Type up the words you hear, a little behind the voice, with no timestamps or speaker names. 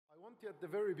At the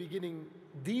very beginning,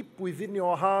 deep within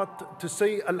your heart, to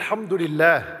say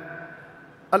Alhamdulillah.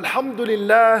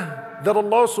 Alhamdulillah that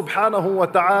Allah subhanahu wa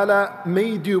ta'ala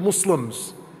made you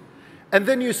Muslims. And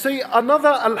then you say another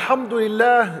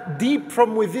Alhamdulillah deep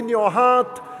from within your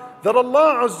heart that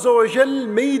Allah Azza wa Jal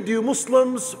made you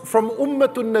Muslims from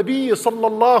Ummatun Nabi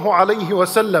sallallahu alayhi wa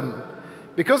sallam.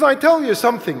 Because I tell you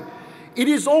something, it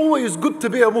is always good to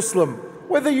be a Muslim.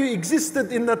 Whether you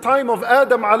existed in the time of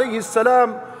Adam alayhi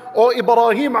salam, or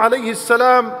Ibrahim alayhi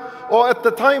salam, or at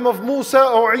the time of Musa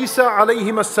or Isa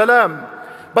alayhim salam.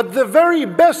 But the very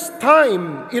best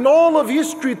time in all of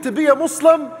history to be a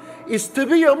Muslim is to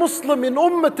be a Muslim in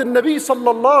Ummat al-Nabi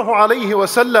sallallahu alayhi wa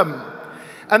sallam.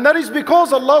 And that is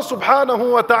because Allah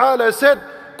subhanahu wa ta'ala said,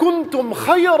 كُنْتُمْ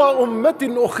خَيْرَ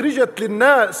أُمَّةٍ أُخْرِجَتْ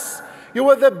لِلنَّاسِ. You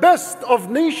are the best of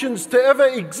nations to ever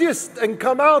exist and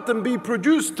come out and be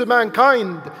produced to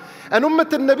mankind. And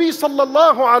Ummat al-Nabi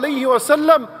sallallahu alayhi wa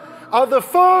sallam are the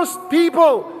first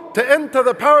people to enter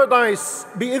the paradise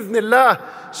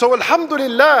bi'idhnillah. So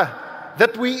alhamdulillah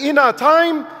that we in our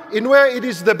time in where it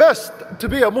is the best to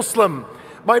be a Muslim.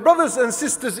 My brothers and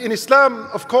sisters in Islam,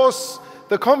 of course,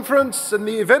 the conference and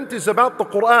the event is about the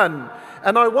Quran.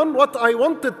 And what I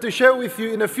wanted to share with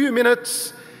you in a few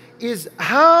minutes is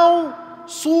how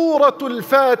Suratul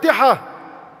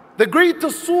Fatiha, the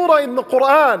greatest surah in the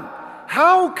Quran,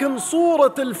 how can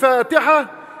Suratul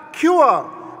Fatiha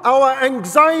cure our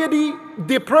anxiety,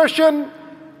 depression,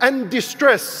 and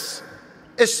distress,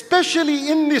 especially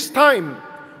in this time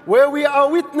where we are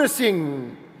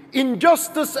witnessing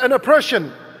injustice and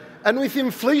oppression, and with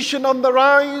inflation on the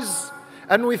rise,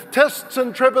 and with tests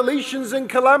and tribulations and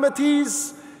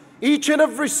calamities. Each and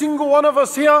every single one of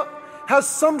us here has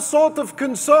some sort of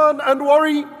concern and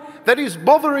worry that is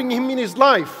bothering him in his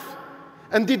life.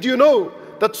 And did you know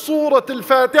that Surah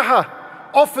Al-Fatiha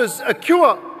offers a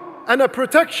cure and a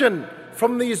protection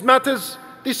from these matters?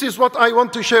 This is what I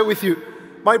want to share with you.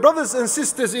 My brothers and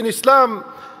sisters in Islam,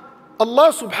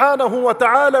 Allah subhanahu wa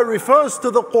ta'ala refers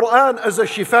to the Quran as a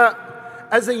shifa,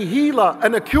 as a healer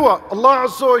and a cure. Allah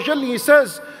Azza wa Jalla, He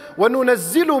says,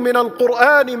 وَنُنَزِّلُ مِنَ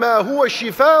الْقُرْآنِ مَا هُوَ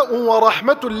شِفَاءٌ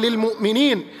وَرَحْمَةٌ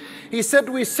لِلْمُؤْمِنِينَ. He said,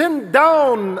 we send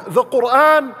down the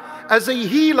Quran as a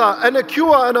healer and a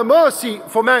cure and a mercy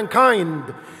for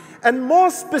mankind. And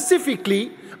more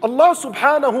specifically, Allah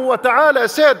subhanahu wa ta'ala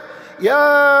said,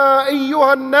 يَا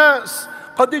أَيُّهَا النَّاسِ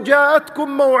قَدْ جَاءَتْكُمْ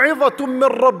مَوْعِظَةٌ مِّن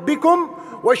رَبِّكُمْ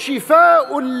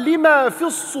وَشِفَاءٌ لِمَا فِي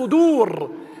الصُّدُورِ.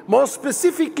 More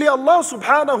specifically, Allah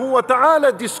subhanahu wa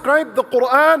ta'ala described the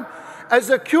Quran as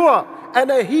a cure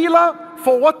and a healer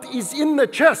for what is in the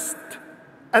chest,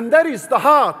 and that is the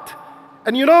heart.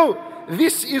 And you know,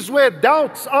 this is where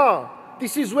doubts are,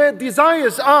 this is where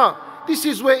desires are, this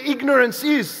is where ignorance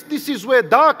is, this is where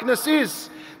darkness is,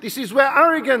 this is where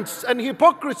arrogance and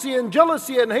hypocrisy and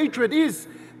jealousy and hatred is.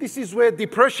 This is where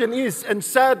depression is, and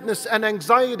sadness and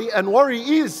anxiety and worry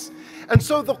is. And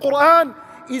so the Quran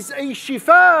is a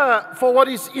shifa for what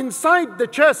is inside the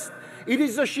chest. It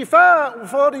is a shifa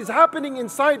for what is happening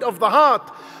inside of the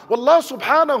heart. Allah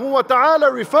subhanahu wa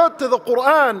ta'ala referred to the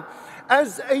Quran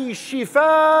as a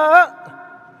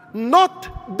shifa,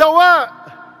 not dawa.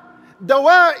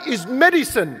 Dawa is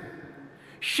medicine.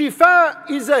 Shifa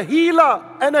is a healer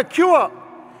and a cure.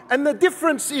 And the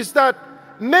difference is that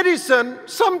medicine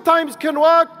sometimes can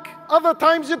work, other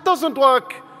times it doesn't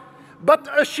work. But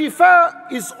a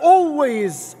shifa is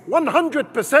always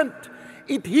 100%.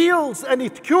 It heals and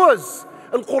it cures.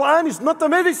 Al-Quran is not a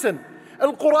medicine.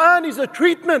 Al-Quran is a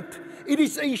treatment. It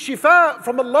is a shifa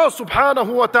from Allah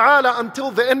subhanahu wa ta'ala until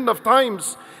the end of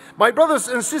times. My brothers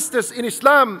and sisters in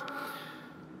Islam,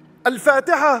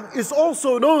 Al-Fatiha is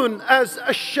also known as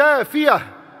Ash-Shafiyah,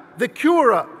 the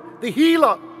curer, the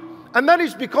healer. And that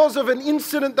is because of an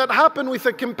incident that happened with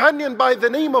a companion by the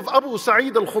name of Abu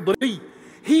Sa'id al-Khudri.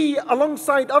 He,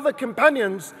 alongside other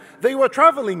companions, they were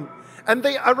traveling and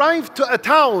they arrived to a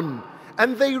town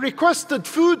and they requested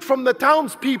food from the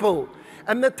townspeople.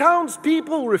 And the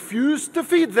townspeople refused to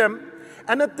feed them.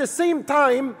 And at the same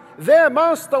time, their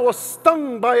master was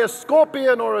stung by a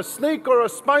scorpion or a snake or a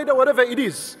spider, whatever it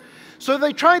is. So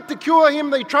they tried to cure him,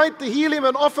 they tried to heal him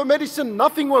and offer medicine,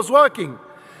 nothing was working.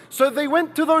 So they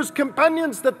went to those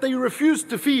companions that they refused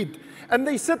to feed. And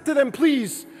they said to them,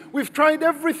 please, we've tried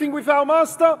everything with our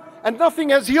master and nothing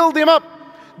has healed him up.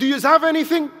 Do you have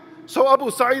anything? So Abu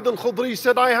Sa'id al-Khudri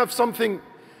said, I have something,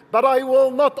 but I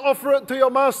will not offer it to your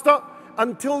master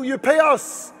until you pay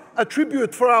us a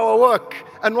tribute for our work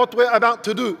and what we're about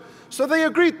to do. So they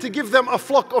agreed to give them a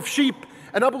flock of sheep.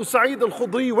 And Abu Sa'id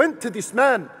al-Khudri went to this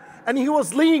man and he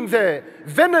was laying there,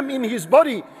 venom in his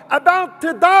body, about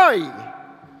to die.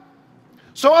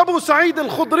 So Abu Sa'id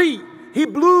al-Khudri he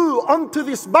blew onto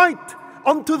this bite,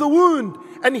 onto the wound,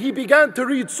 and he began to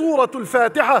read Surah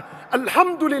Al-Fatiha,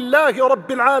 Alhamdulillahi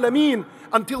Rabbil Alameen,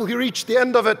 until he reached the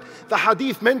end of it. The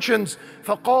hadith mentions,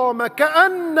 فَقَامَ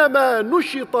كَأَنَّمَا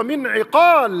نُشِطَ مِنْ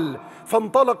عِقَالٍ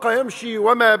فَانْطَلَقَ يَمْشِي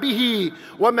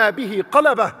وَمَا بِهِ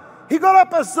قَلَبَهُ. He got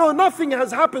up as though nothing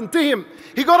has happened to him.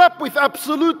 He got up with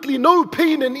absolutely no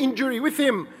pain and injury with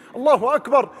him. Allahu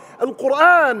Akbar.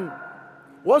 Al-Quran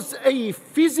was a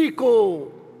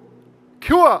physical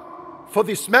cure for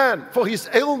this man, for his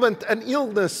ailment and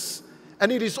illness.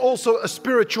 And it is also a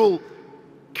spiritual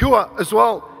cure as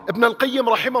well. Ibn al-Qayyim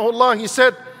rahimahullah, he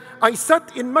said, I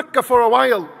sat in Mecca for a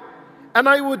while and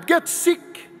I would get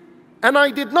sick and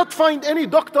I did not find any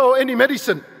doctor or any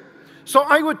medicine. So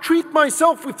I would treat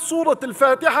myself with Surah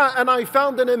Al-Fatiha and I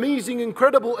found an amazing,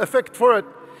 incredible effect for it.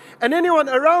 And anyone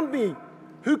around me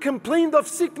who complained of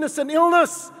sickness and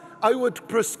illness, I would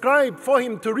prescribe for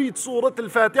him to read Surah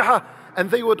Al-Fatiha and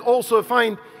they would also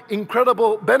find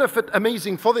incredible benefit,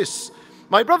 amazing for this.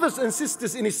 My brothers and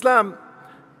sisters in Islam,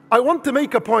 I want to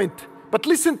make a point, but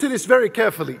listen to this very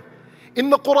carefully. In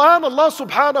the Quran, Allah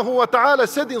subhanahu wa ta'ala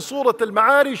said in Surah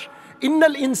Al-Ma'arij, إِنَّ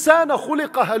الْإِنسَانَ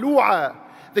خُلِقَ هَلُوعًا.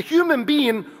 The human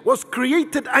being was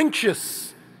created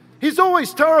anxious. He's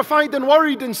always terrified and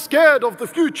worried and scared of the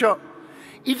future.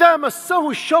 إِذَا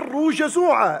مَسَّهُ الشَّرُّ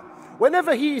جَزُوعًا.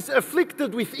 Whenever he is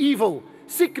afflicted with evil,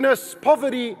 sickness,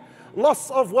 poverty,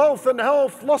 loss of wealth and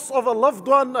health, loss of a loved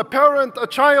one, a parent, a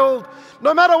child,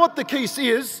 no matter what the case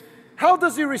is, how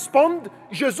does he respond?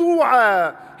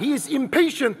 جَزُوعًا. He is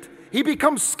impatient. He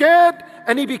becomes scared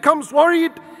and he becomes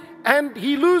worried and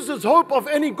he loses hope of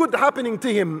any good happening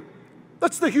to him.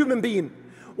 That's the human being.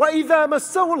 وَإِذَا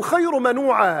مَسَّهُ الْخَيْرُ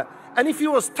مَنُوعًا. And if he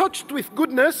was touched with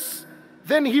goodness,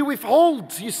 then he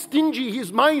withholds, he's stingy,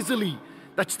 he's miserly.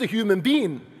 That's the human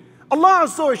being. Allah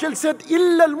Azza wa Jal said,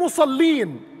 إِلَّا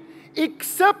الْمُصَلِّينَ.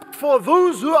 Except for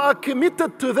those who are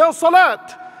committed to their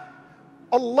salat.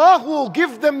 Allah will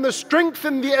give them the strength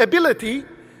and the ability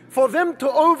for them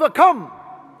to overcome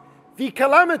the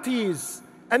calamities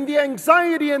and the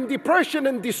anxiety and depression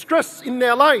and distress in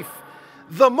their life.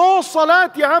 The more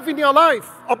salat you have in your life,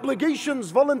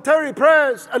 obligations, voluntary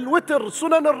prayers, al-witr,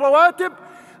 sunan al-rawatib,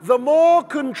 the more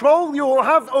control you will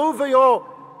have over your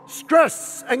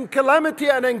stress and calamity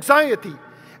and anxiety.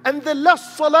 And the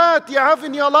less salat you have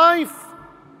in your life,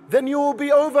 then you will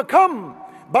be overcome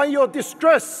by your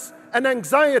distress and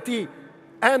anxiety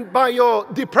and by your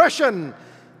depression.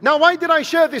 Now, why did I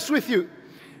share this with you?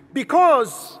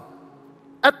 Because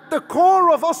at the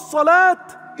core of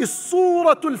as-salat is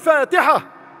Surah Al-Fatiha.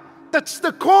 That's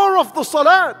the core of the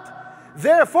salat.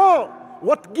 Therefore,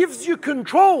 what gives you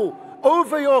control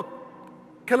over your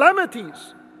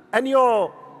calamities and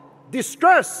your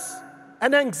distress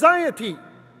and anxiety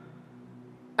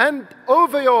and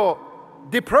over your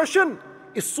depression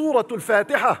is Surah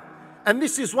Al-Fatiha. And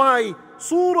this is why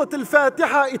Surah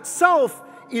Al-Fatiha itself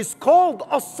is called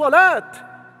As-Salat.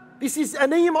 This is a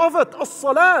name of it,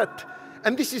 As-Salat.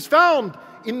 And this is found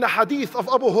in the hadith of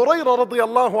Abu Hurairah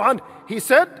radiyallahu anhu. He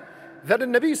said that the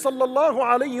Nabi sallallahu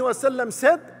alayhi wa sallam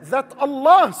said that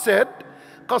Allah said,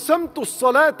 قَسَمْتُ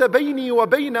الصَّلَاةَ بَيْنِي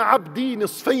وَبَيْنَ عَبْدِي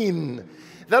نِصْفَيْنِ.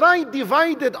 That I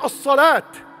divided As-Salat,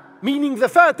 meaning the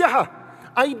Fatiha,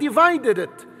 I divided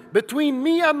it between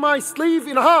me and my slave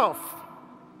in half.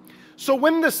 So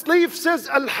when the slave says,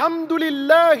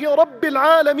 Alhamdulillahi Rabbil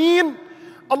Alameen,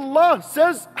 Allah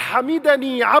says,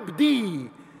 Hamidani Abdi.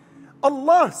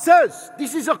 Allah says,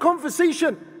 this is a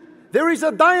conversation. There is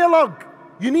a dialogue.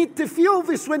 You need to feel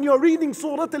this when you're reading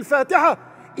Surah Al-Fatiha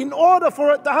in order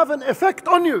for it to have an effect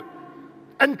on you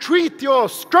and treat your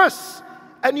stress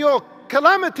and your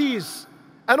calamities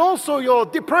and also your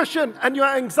depression and your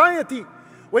anxiety.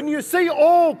 When you say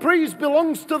all praise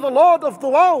belongs to the Lord of the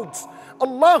worlds,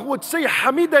 Allah would say,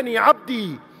 Hamidani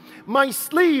Abdi. My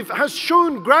slave has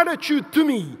shown gratitude to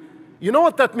me. You know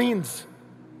what that means?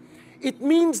 It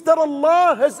means that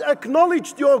Allah has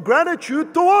acknowledged your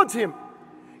gratitude towards Him.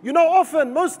 You know,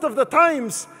 often, most of the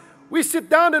times, we sit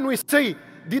down and we say,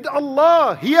 did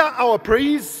Allah hear our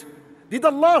praise? Did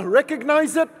Allah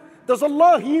recognize it? Does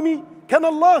Allah hear me? Can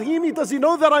Allah hear me? Does He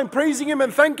know that I'm praising Him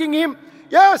and thanking Him?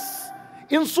 Yes.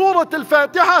 In Surah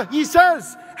Al-Fatiha, He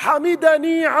says,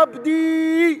 Hamidani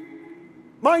Abdi.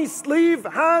 My slave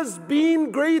has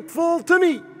been grateful to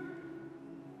me.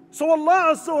 So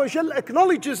Allah Azza wa Jal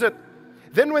acknowledges it.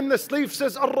 Then when the slave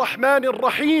says, Ar-Rahman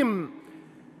Ar-Rahim,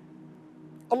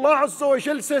 Allah Azza wa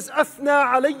Jal says,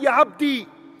 Athna alayya abdi.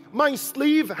 My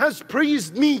slave has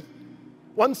praised me.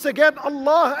 Once again,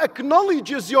 Allah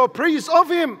acknowledges your praise of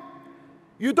Him.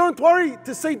 You don't worry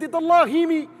to say, did Allah hear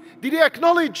me? Did He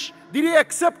acknowledge? Did He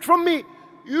accept from me?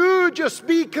 you just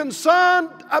be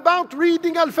concerned about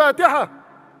reading Al-Fatiha.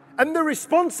 And the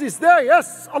response is there.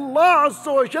 Yes, Allah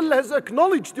Azza wa Jalla has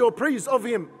acknowledged your praise of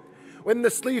Him. When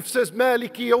the slave says,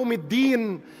 Maliki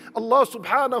Yawmiddin, Allah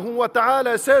subhanahu wa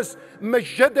ta'ala says,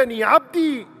 Majjadani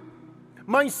abdi.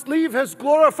 My slave has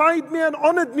glorified me and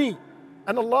honored me.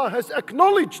 And Allah has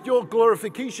acknowledged your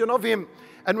glorification of Him.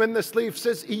 And when the slave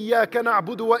says, Iyaka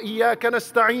na'budu wa iyaka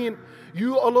nasta'een,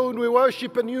 you alone we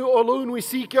worship and you alone we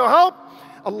seek your help,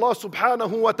 Allah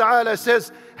subhanahu wa ta'ala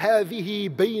says, هذه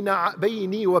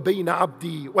بيني وبين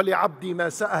عبدي ولعبدي ما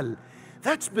سأل.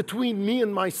 That's between me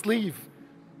and my slave.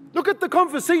 Look at the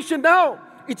conversation now.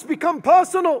 It's become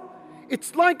personal.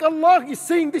 It's like Allah is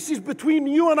saying, this is between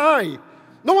you and I.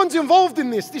 No one's involved in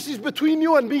this. This is between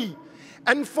you and me.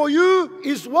 And for you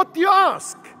is what you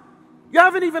ask. You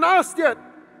haven't even asked yet.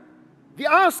 The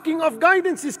asking of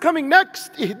guidance is coming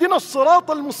next. اهدنا الصراط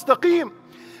المستقيم.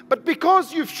 But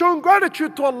because you've shown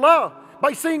gratitude to Allah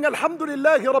by saying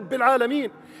Alhamdulillahi Rabbil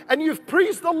Alameen, and you've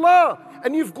praised Allah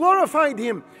and you've glorified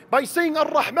Him by saying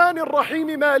Ar-Rahman Ar-Rahim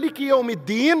Maliki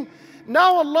Yawmiddin,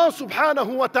 now Allah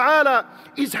subhanahu wa ta'ala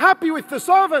is happy with the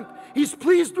servant. He's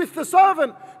pleased with the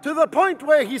servant to the point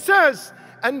where He says,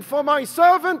 and for my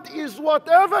servant is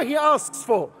whatever he asks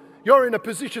for. You're in a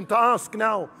position to ask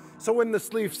now. So when the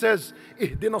slave says,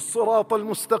 اهدنا الصراط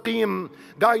المستقيم,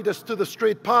 guide us to the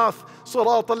straight path,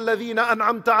 صراط الذين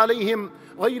أنعمت عليهم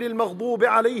غير المغضوب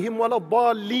عليهم ولا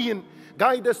الضالين,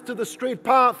 guide us to the straight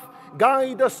path,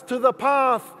 guide us to the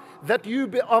path that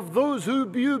of those who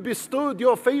you bestowed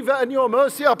your favor and your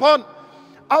mercy upon,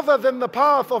 other than the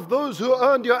path of those who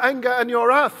earned your anger and your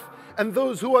wrath and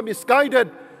those who are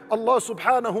misguided. Allah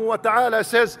subhanahu wa ta'ala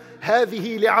says,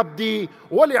 هذه لعبدي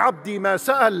ولعبدي ما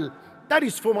سأل. That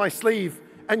is for my slave,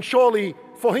 and surely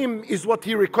for him is what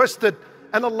he requested.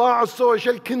 And Allah Azza wa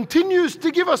Jal continues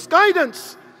to give us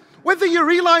guidance. Whether you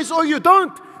realize or you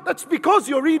don't, that's because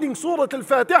you're reading Surah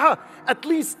Al-Fatiha at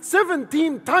least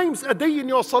 17 times a day in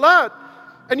your salat.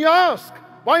 And you ask,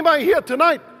 why am I here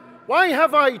tonight? Why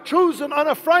have I chosen on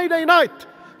a Friday night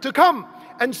to come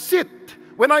and sit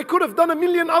when I could have done a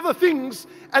million other things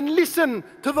and listen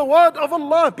to the word of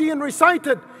Allah being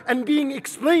recited and being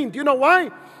explained? You know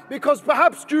why? Because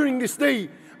perhaps during this day,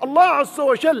 Allah Azza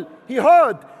wa Jal, He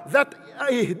heard that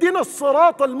اهدنا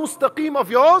الصراط المستقيم of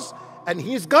yours, and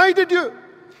He's guided you.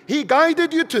 He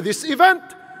guided you to this event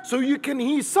so you can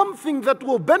hear something that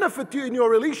will benefit you in your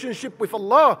relationship with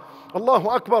Allah. Allahu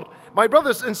Akbar. My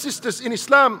brothers and sisters in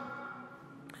Islam,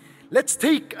 let's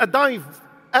take a dive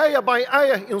ayah by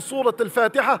ayah in Surah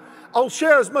Al-Fatiha. I'll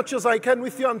share as much as I can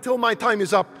with you until my time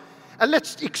is up. And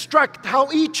let's extract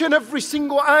how each and every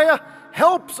single ayah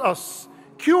helps us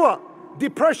cure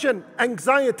depression,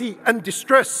 anxiety and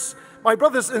distress. My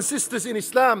brothers and sisters in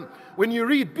Islam, when you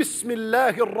read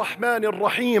Bismillahir Rahmanir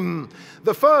Rahim,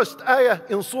 the first ayah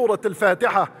in Surah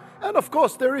Al-Fatiha, and of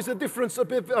course there is a difference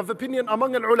of opinion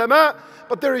among al-ulama,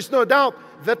 but there is no doubt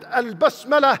that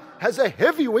al-Basmalah has a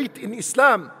heavy weight in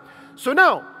Islam. So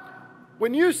now,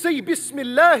 when you say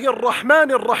Bismillahir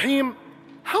Rahmanir Rahim,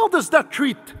 how does that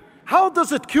treat? How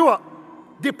does it cure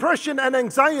depression and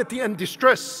anxiety and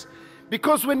distress?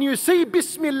 Because when you say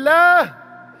Bismillah,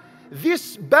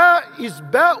 this ba is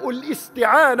ba'ul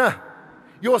isti'anah.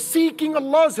 You're seeking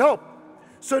Allah's help.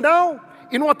 So now,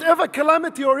 in whatever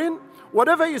calamity you're in,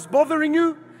 whatever is bothering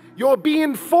you, you're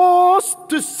being forced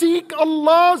to seek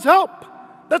Allah's help.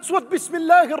 That's what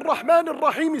Bismillahir Rahmanir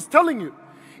Rahim is telling you.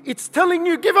 It's telling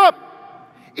you give up.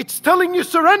 It's telling you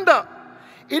surrender.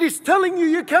 It is telling you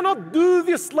you cannot do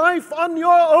this life on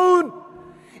your own.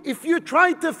 If you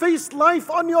try to face life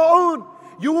on your own,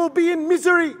 you will be in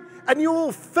misery and you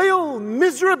will fail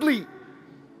miserably.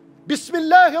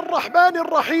 Bismillahir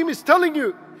Rahmanir Rahim is telling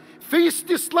you, face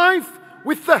this life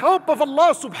with the help of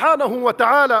Allah subhanahu wa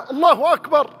ta'ala. Allahu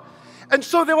Akbar. And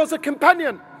so there was a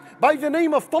companion by the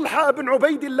name of Talha ibn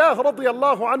Ubaidillah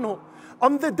radiyallahu anhu.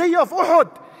 On the day of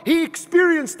Uhud, he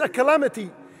experienced a calamity.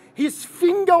 His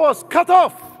finger was cut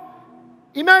off.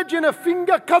 Imagine a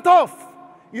finger cut off.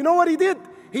 You know what he did?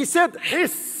 He said,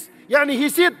 hiss. Yani he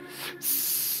said,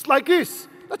 like this.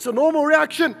 That's a normal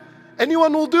reaction.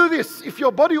 Anyone will do this if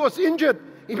your body was injured.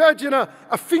 Imagine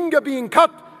a finger being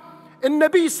cut. And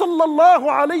Nabi sallallahu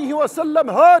alayhi wa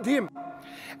sallam heard him.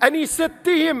 And he said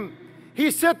to him,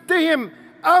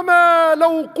 أَمَا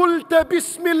لَوْ قُلْتَ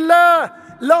بِسْمِ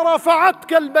اللَّهِ لَرَفَعَتْكَ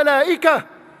الْمَلَائِكَةِ.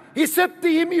 He said to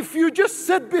him, if you just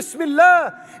said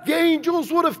Bismillah, the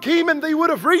angels would have came and they would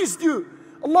have raised you.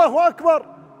 Allahu Akbar.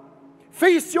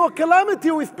 Face your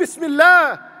calamity with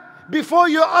Bismillah before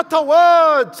you utter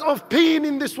words of pain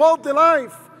in this worldly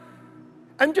life.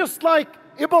 And just like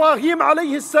Ibrahim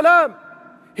alayhi salam,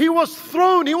 he was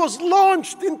thrown, he was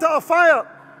launched into a fire.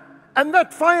 And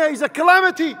that fire is a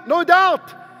calamity, no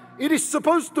doubt. It is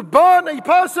supposed to burn a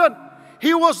person.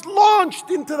 He was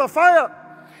launched into the fire.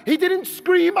 He didn't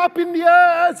scream up in the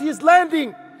air as he's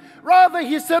landing. Rather,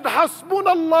 he said,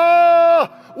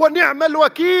 Hasbunallah wa ni'mal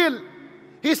wakil.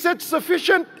 He said,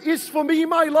 sufficient is for me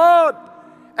my Lord,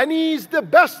 and He is the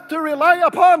best to rely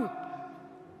upon.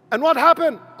 And what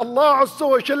happened? Allah Azza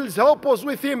wa Jall's help was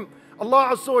with him.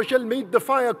 Allah Azza wa Jal made the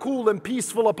fire cool and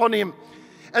peaceful upon him.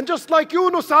 And just like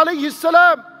Yunus alayhi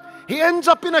salam, he ends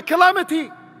up in a calamity,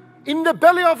 in the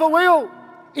belly of a whale,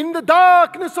 in the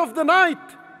darkness of the night,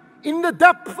 in the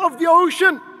depth of the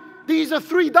ocean. These are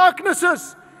three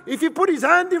darknesses. If he put his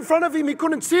hand in front of him, he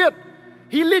couldn't see it.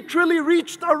 He literally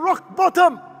reached a rock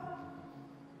bottom.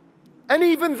 And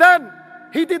even then,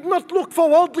 he did not look for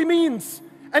worldly means,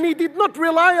 and he did not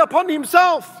rely upon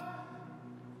himself.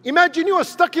 Imagine you are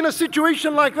stuck in a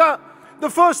situation like that. The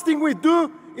first thing we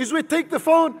do is we take the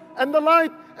phone and the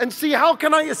light and see, how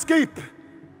can I escape?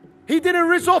 He didn't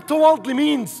resort to worldly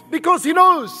means because he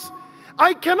knows,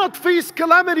 I cannot face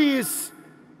calamities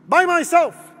by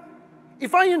myself.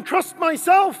 If I entrust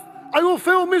myself, I will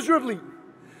fail miserably.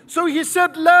 So he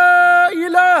said, La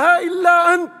ilaha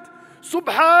illa ant,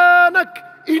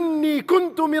 subhanak inni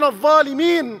kuntu min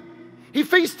al-zalimin. He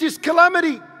faced his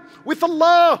calamity with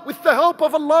Allah, with the help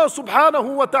of Allah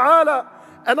subhanahu wa ta'ala.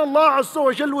 And Allah Azza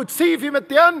wa Jal would save him at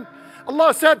the end.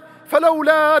 Allah said,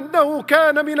 فَلَوْلَا أَنَّهُ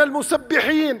كَانَ مِنَ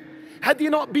الْمُسَبِّحِينَ. Had he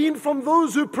not been from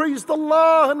those who praised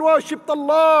Allah and worshipped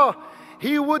Allah,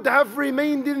 he would have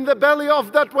remained in the belly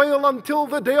of that whale until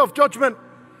the day of judgment.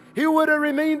 He would have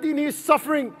remained in his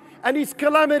suffering and his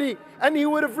calamity, and he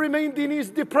would have remained in his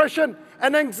depression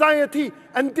and anxiety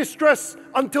and distress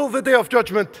until the day of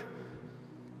judgment.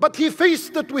 But he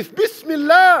faced it with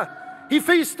Bismillah. He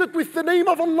faced it with the name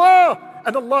of Allah,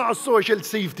 and Allah Azza wa Jal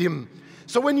saved him.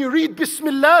 So when you read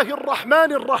Bismillahir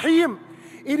Rahmanir Rahim,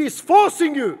 it is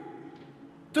forcing you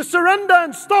to surrender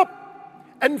and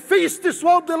stop and face this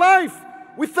worldly life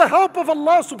with the help of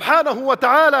Allah subhanahu wa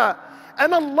ta'ala.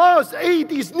 And Allah's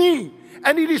aid is near,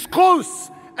 and it is close,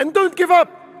 and don't give up.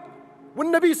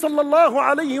 When Nabi sallallahu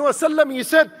alayhi wa sallam, he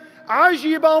said,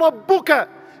 عَجِبَ رَبُّكَ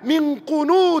مِن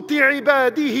قُنُوتِ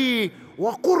عِبَادِهِ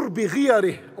وَقُرْبِ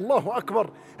غِيَرِهِ. Allahu Akbar.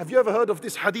 Have you ever heard of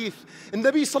this hadith? And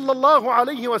Nabi sallallahu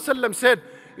alayhi wa sallam said,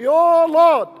 Your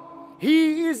Lord,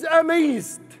 He is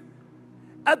amazed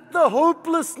at the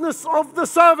hopelessness of the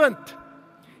servant.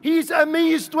 He is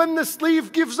amazed when the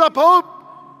slave gives up hope,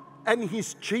 and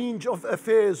his change of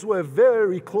affairs were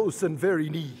very close and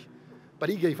very near. But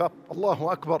he gave up. Allahu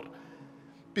Akbar.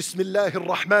 Bismillahir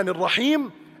Rahmanir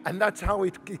Rahim. And that's how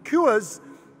it cures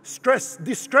stress,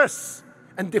 distress,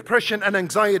 and depression and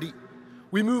anxiety.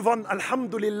 We move on.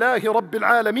 Alhamdulillahi Rabbil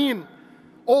Alameen.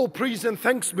 All praise and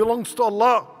thanks belongs to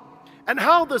Allah. And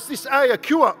how does this ayah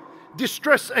cure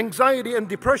distress, anxiety, and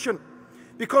depression?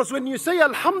 Because when you say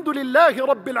Alhamdulillahi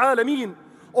Rabbil Alameen,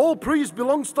 all praise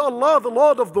belongs to Allah, the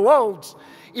Lord of the worlds,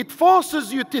 it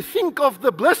forces you to think of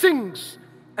the blessings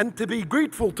and to be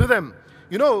grateful to them.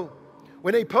 You know,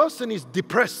 when a person is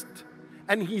depressed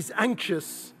and he's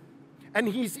anxious and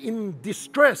he's in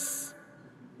distress,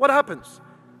 what happens?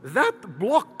 That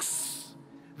blocks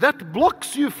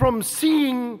you from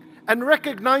seeing and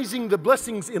recognizing the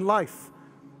blessings in life,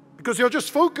 because you're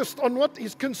just focused on what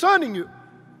is concerning you,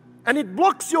 and it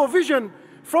blocks your vision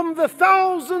from the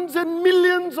thousands and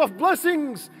millions of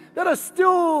blessings that are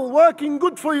still working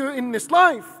good for you in this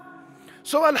life.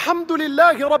 So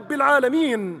Alhamdulillahi Rabbil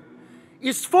Alameen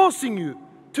is forcing you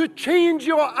to change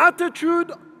your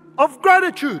attitude of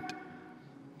gratitude.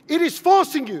 It is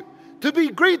forcing you to be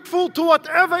grateful to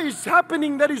whatever is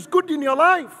happening that is good in your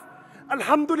life.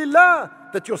 Alhamdulillah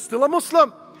that you're still a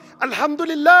Muslim.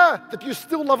 Alhamdulillah that you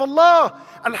still love Allah.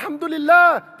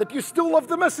 Alhamdulillah that you still love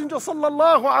the Messenger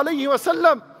sallallahu alayhi wa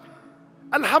sallam.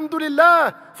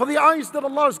 Alhamdulillah for the eyes that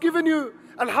Allah has given you.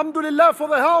 Alhamdulillah for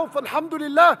the health.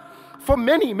 Alhamdulillah for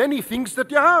many, many things that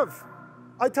you have.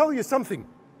 I tell you something.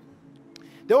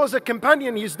 There was a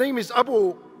companion, his name is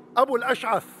Abu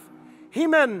al-Ash'ath.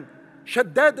 Him and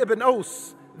Shaddad ibn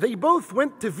Aus, they both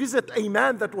went to visit a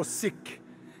man that was sick.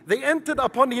 They entered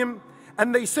upon him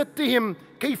and they said to him,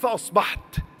 كيف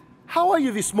أصبحت? How are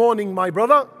you this morning, my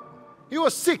brother? He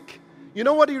was sick. You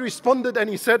know what he responded and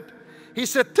he said? He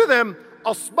said to them,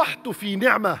 أصبحت في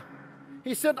نعمة.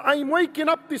 He said, I'm waking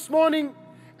up this morning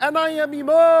and I am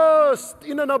immersed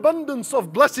in an abundance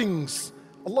of blessings.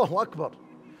 Allahu Akbar.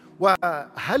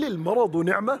 وهل المرض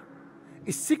نعمة?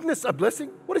 Is sickness a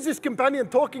blessing? What is this companion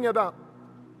talking about?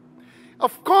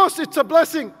 Of course it's a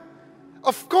blessing.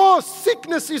 Of course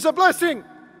sickness is a blessing.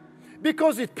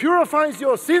 because it purifies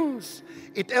your sins.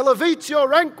 It elevates your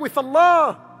rank with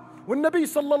Allah. When Nabi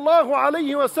sallallahu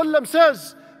alayhi wasallam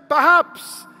says,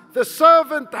 perhaps the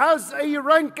servant has a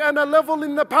rank and a level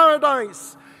in the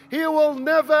paradise. He will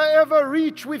never ever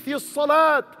reach with his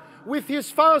salat, with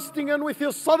his fasting and with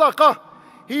his sadaqah.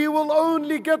 He will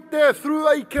only get there through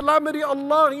a calamity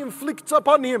Allah inflicts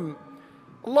upon him.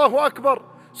 Allahu Akbar.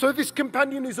 So this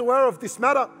companion is aware of this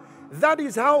matter. That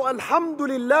is how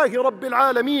Alhamdulillahi Rabbil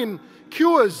Alameen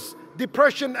cures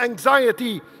depression,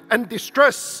 anxiety and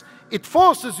distress. It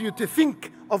forces you to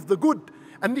think of the good.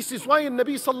 And this is why in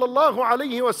Nabi sallallahu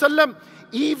alayhi wasallam,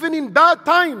 even in bad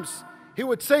times, he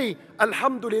would say,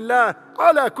 Alhamdulillah,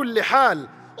 ala kulli hal.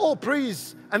 All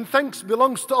praise and thanks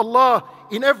belongs to Allah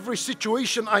in every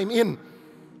situation I'm in.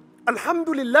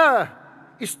 Alhamdulillah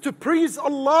is to praise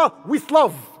Allah with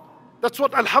love. That's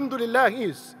what Alhamdulillah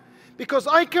is. Because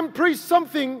I can praise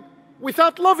something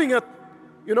without loving it.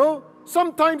 You know,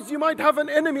 sometimes you might have an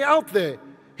enemy out there.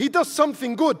 He does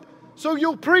something good. So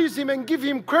you'll praise him and give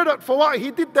him credit for what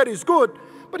he did that is good.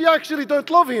 But you actually don't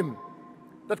love him.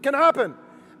 That can happen.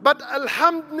 But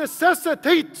Alhamd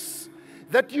necessitates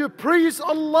that you praise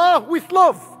Allah with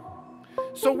love.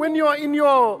 So when you are in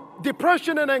your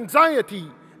depression and anxiety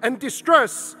and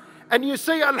distress, and you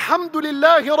say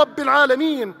Alhamdulillahi Rabbil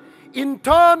Alameen,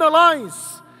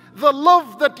 internalize the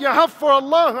love that you have for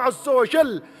Allah Azza wa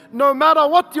Jal, no matter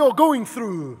what you're going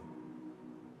through.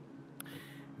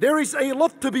 There is a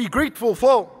lot to be grateful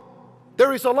for.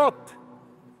 There is a lot.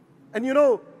 And you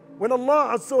know, when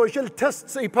Allah Azza wa Jal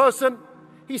tests a person,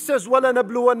 He says,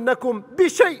 وَلَنَبْلُوَنَّكُمْ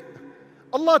بِشَيْءٍ.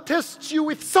 Allah tests you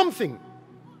with something.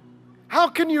 How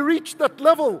can you reach that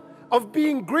level of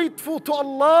being grateful to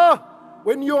Allah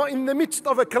when you're in the midst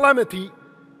of a calamity?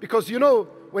 Because you know,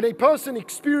 when a person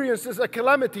experiences a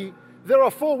calamity, there are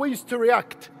 4 ways to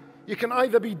react. You can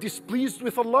either be displeased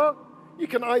with Allah, you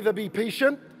can either be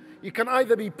patient, you can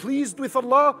either be pleased with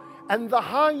Allah, and the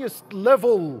highest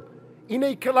level in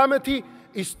a calamity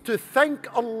is to thank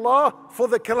Allah for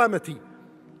the calamity.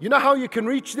 You know how you can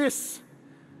reach this?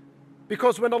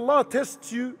 Because when Allah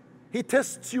tests you, He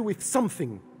tests you with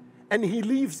something, and He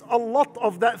leaves a lot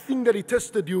of that thing that He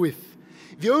tested you with.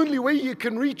 The only way you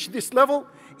can reach this level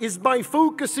is by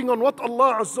focusing on what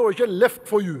Allah Azza wa Jal left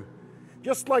for you.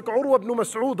 Just like Urwa ibn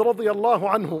Mas'ud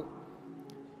radiyallahu anhu.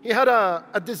 He had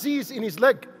a disease in his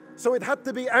leg, so it had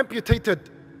to be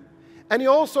amputated. And he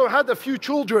also had a few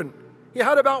children. He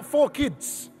had about 4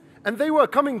 kids, and they were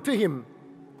coming to him.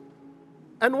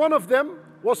 And one of them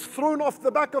was thrown off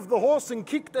the back of the horse and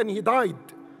kicked, and he died.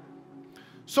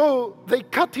 So they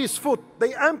cut his foot,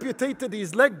 they amputated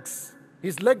his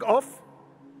leg off.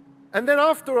 And then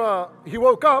after he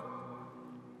woke up,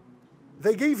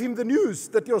 they gave him the news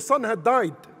that your son had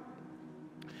died.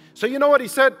 So you know what he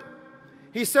said?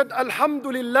 He said,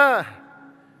 Alhamdulillah,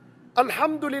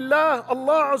 Alhamdulillah,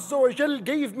 Allah Azza wa Jal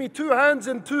gave me 2 hands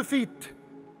and 2 feet.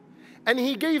 And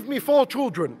He gave me 4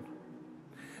 children.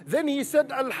 Then he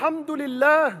said,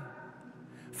 Alhamdulillah,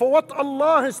 for what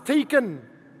Allah has taken.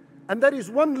 And that is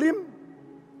 1 limb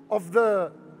of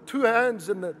the 2 hands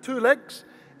and the 2 legs.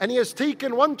 And He has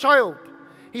taken 1 child.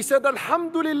 He said,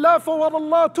 Alhamdulillah for what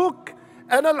Allah took.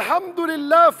 And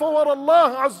Alhamdulillah for what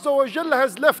Allah Azza wa Jalla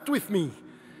has left with me.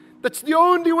 That's the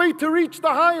only way to reach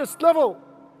the highest level,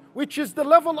 which is the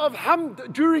level of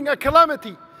hamd during a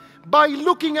calamity. By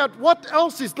looking at what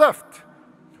else is left.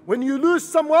 When you lose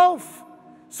some wealth,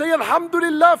 say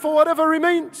Alhamdulillah for whatever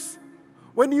remains.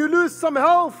 When you lose some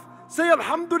health, say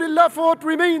Alhamdulillah for what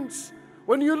remains.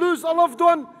 When you lose a loved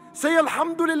one, say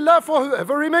Alhamdulillah for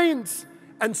whoever remains.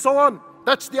 And so on.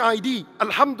 That's the idea.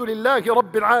 Alhamdulillahi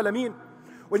Rabbil Alameen.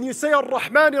 When you say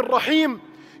Ar-Rahman Ar-Rahim,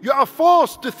 you are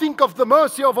forced to think of the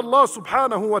mercy of Allah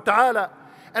subhanahu wa ta'ala.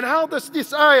 And how does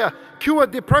this ayah cure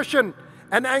depression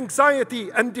and anxiety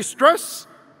and distress?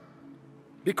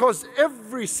 Because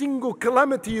every single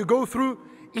calamity you go through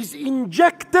is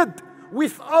injected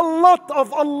with a lot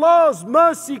of Allah's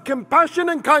mercy, compassion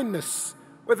and kindness.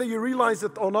 Whether you realize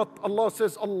it or not, Allah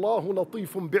says, Allahu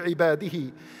latifun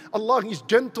bi'ibadihi. Allah is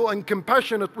gentle and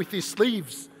compassionate with His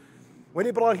slaves. When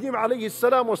Ibrahim alayhi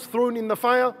salam was thrown in the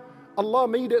fire, Allah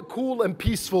made it cool and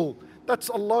peaceful. That's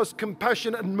Allah's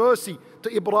compassion and mercy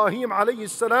to Ibrahim alayhi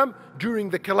salam during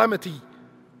the calamity.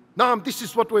 Now, this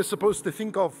is what we're supposed to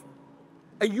think of.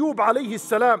 Ayyub alayhi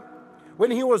salam,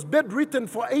 when he was bedridden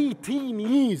for 18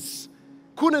 years,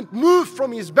 couldn't move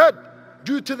from his bed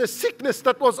due to the sickness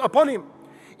that was upon him.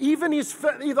 Even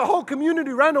the whole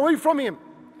community ran away from him.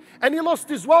 And he lost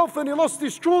his wealth and he lost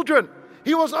his children.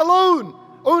 He was alone.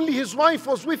 Only his wife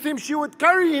was with him. She would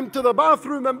carry him to the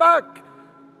bathroom and back.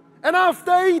 And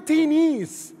after 18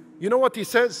 years, you know what he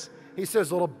says? He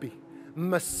says, Rabbi,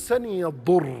 massani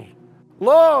ad-dur.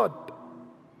 Lord,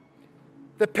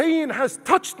 the pain has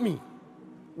touched me.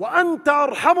 Wa anta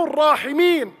arhamur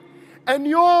rahimin. And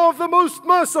you're the most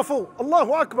merciful.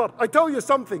 Allahu Akbar. I tell you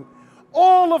something.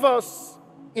 All of us,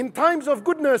 in times of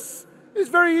goodness, it's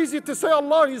very easy to say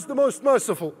Allah is the most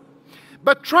merciful.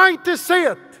 But try to say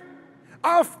it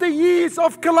after years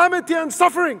of calamity and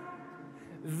suffering.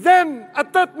 Then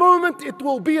at that moment it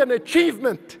will be an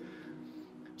achievement.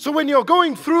 So when you're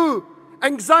going through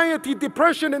anxiety,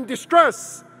 depression and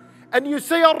distress, and you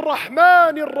say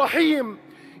Ar-Rahman Ar-Rahim,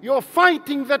 you're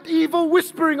fighting that evil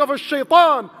whispering of a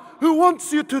shaitan who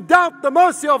wants you to doubt the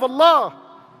mercy of Allah.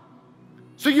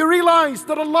 So you realize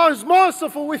that Allah is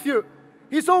merciful with you.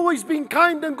 He's always been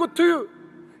kind and good to you.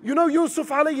 You know Yusuf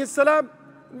alayhi salam?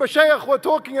 Mashayikh were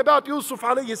talking about Yusuf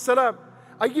alayhi salam.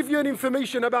 I give you an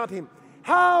information about him.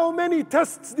 How many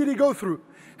tests did he go through?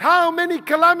 How many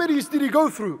calamities did he go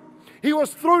through? He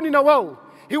was thrown in a well.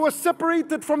 He was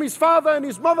separated from his father and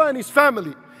his mother and his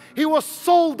family. He was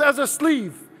sold as a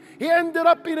slave. He ended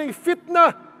up in a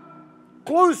fitna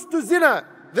close to zina.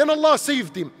 Then Allah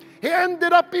saved him. He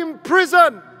ended up in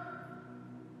prison.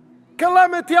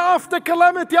 Calamity after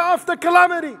calamity after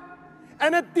calamity.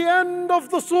 And at the end of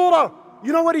the surah,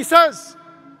 you know what he says?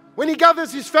 When he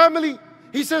gathers his family,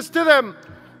 he says to them,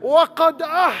 وَقَدْ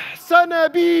أَحْسَنَ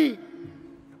بِي.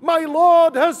 My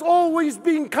Lord has always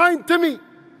been kind to me.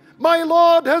 My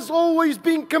Lord has always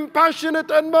been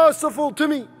compassionate and merciful to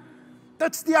me.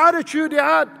 That's the attitude he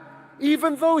had,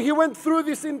 even though he went through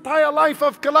this entire life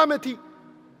of calamity.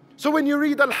 So when you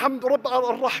read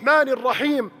Ar-Rahman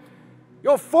Ar-Rahim,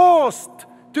 you're forced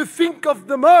to think of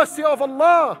the mercy of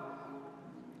Allah.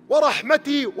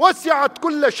 وَرَحْمَتِي وَسِعَتْ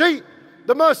كُلَّ شَيْءٍ.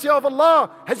 The mercy of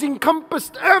Allah has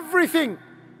encompassed everything.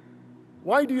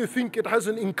 Why do you think it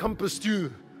hasn't encompassed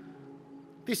you?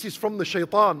 This is from the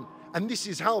shaitan. And this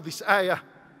is how this ayah,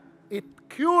 it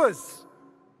cures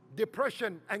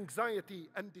depression, anxiety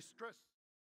and distress.